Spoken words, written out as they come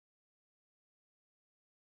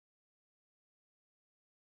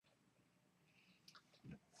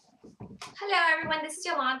Hello everyone, this is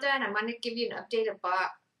Yolanda and I'm going to give you an update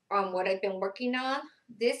about what I've been working on.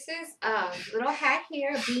 This is a little hat here,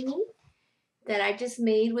 a beanie that I just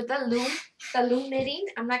made with the loom knitting.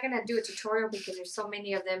 I'm not going to do a tutorial because there's so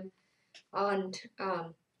many of them on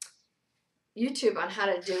YouTube on how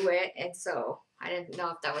to do it, and so I didn't know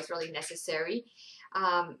if that was really necessary.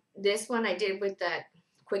 This one I did with that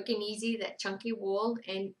quick and easy, that chunky wool,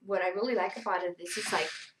 and what I really like about it, this is like,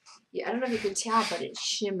 yeah, I don't know if you could tell, but it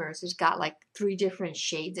shimmers. It's got like 3 different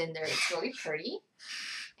shades in there. It's really pretty.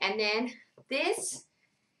 And then this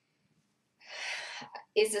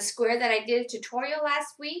is a square that I did a tutorial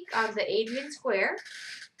last week on the Adrian square.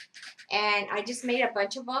 And I just made a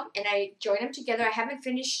bunch of them and I joined them together. I haven't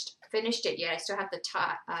finished it yet. I still have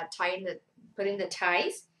to put in the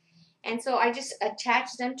ties. And so I just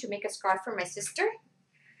attached them to make a scarf for my sister.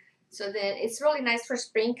 So then it's really nice for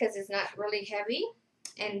spring because it's not really heavy.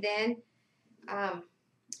 And then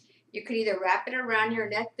you could either wrap it around your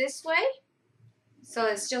neck this way, so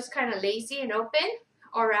it's just kind of lazy and open,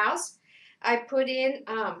 or else I put in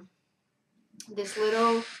this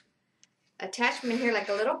little attachment here, like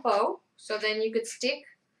a little bow, so then you could stick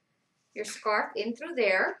your scarf in through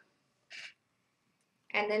there,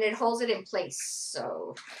 and then it holds it in place.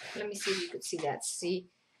 So let me see if you could see that. See?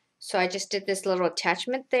 So I just did this little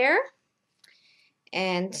attachment there,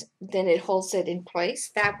 and then it holds it in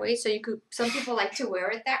place that way. So you could, some people like to wear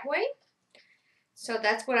it that way. So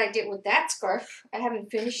that's what I did with that scarf. I haven't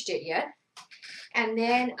finished it yet. And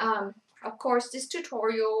then, of course, this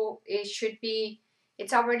tutorial,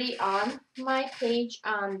 it's already on my page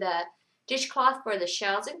on the dishcloth for the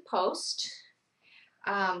shells and post.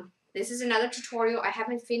 This is another tutorial. I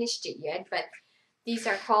haven't finished it yet, but these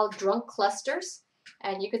are called drunk clusters.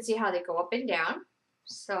 And you can see how they go up and down.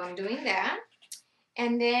 So I'm doing that.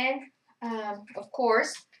 And then, of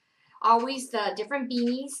course, always the different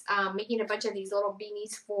beanies, making a bunch of these little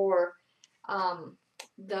beanies for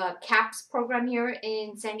the CAPS program here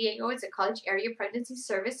in San Diego. It's a College Area Pregnancy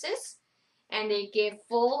Services, and they give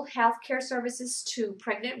full health care services to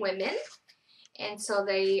pregnant women. And so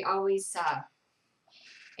they always,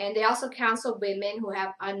 and they also counsel women who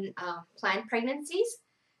have unplanned pregnancies.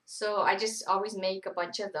 So I just always make a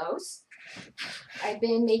bunch of those. I've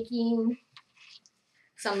been making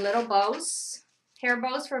some little bows, hair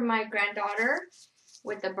bows for my granddaughter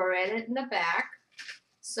with the barrette in the back.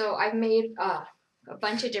 So I've made a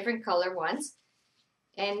bunch of different color ones.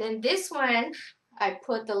 And then this one, I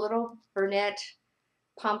put the little Bernette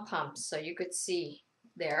pom-poms so you could see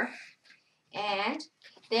there. And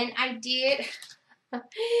then I did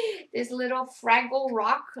this little Fraggle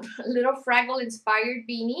Rock, little Fraggle inspired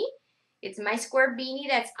beanie. It's my square beanie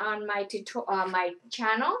that's on my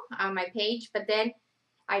channel, on my page. But then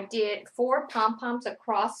I did 4 pom-poms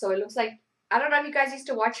across, so it looks like, I don't know if you guys used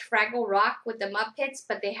to watch Fraggle Rock with the Muppets,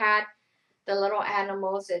 but they had the little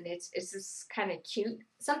animals, and it's just kind of cute.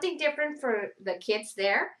 Something different for the kids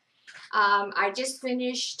there. I just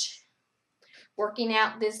finished working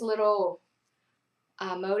out this little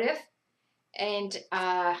motif, and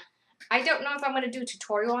I don't know if I'm going to do a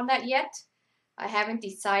tutorial on that yet. I haven't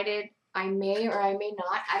decided. I may or I may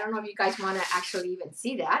not. I don't know if you guys want to actually even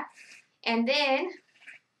see that. And then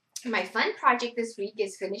my fun project this week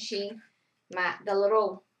is finishing the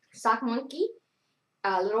little sock monkey,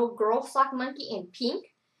 little girl sock monkey in pink.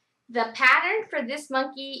 The pattern for this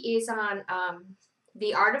monkey is on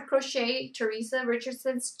the Art of Crochet, Teresa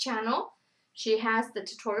Richardson's channel. She has the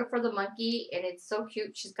tutorial for the monkey, and it's so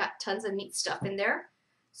cute. She's got tons of neat stuff in there.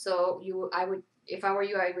 So if I were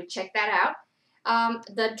you, I would check that out.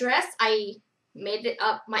 The dress, I made it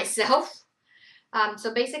up myself.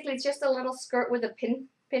 So basically, it's just a little skirt with a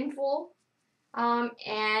pinful,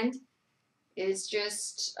 and it's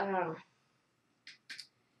just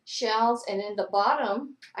shells, and in the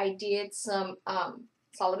bottom I did some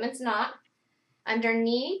Solomon's knot.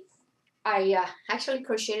 Underneath I actually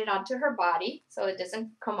crocheted onto her body so it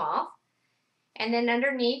doesn't come off, and then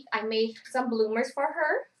underneath I made some bloomers for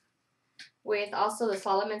her with also the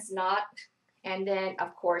Solomon's knot, and then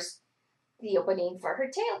of course the opening for her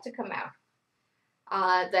tail to come out.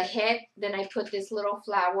 The head, then I put this little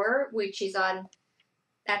flower, which is on,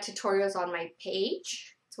 that tutorial is on my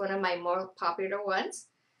page. It's one of my more popular ones.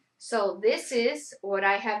 So this is what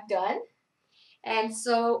I have done. And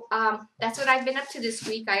so that's what I've been up to this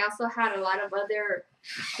week. I also had a lot of other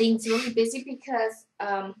things, really busy because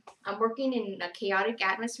I'm working in a chaotic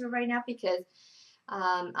atmosphere right now because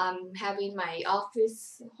I'm having my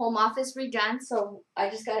home office redone. So I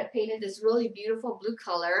just got it painted this really beautiful blue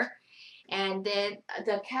color. And then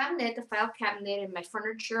the cabinet, the file cabinet and my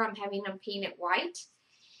furniture, I'm having them painted white.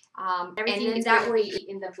 Everything and then that way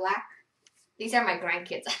in the black, these are my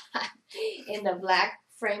grandkids, in the black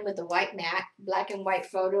frame with the white mat, black and white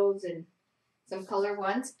photos and some color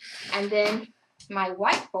ones. And then my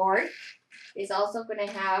whiteboard is also going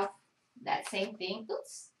to have that same thing.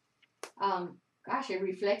 Oops. Gosh, it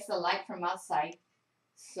reflects the light from outside.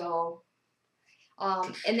 So,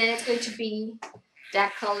 and then it's going to be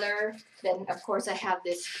that color. Then, of course, I have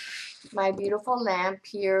this, my beautiful lamp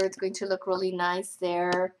here. It's going to look really nice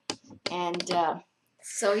there. And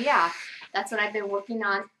so, yeah, that's what I've been working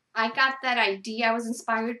on. I got that idea. I was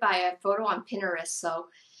inspired by a photo on Pinterest. So,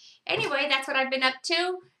 anyway, that's what I've been up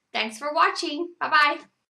to. Thanks for watching. Bye-bye.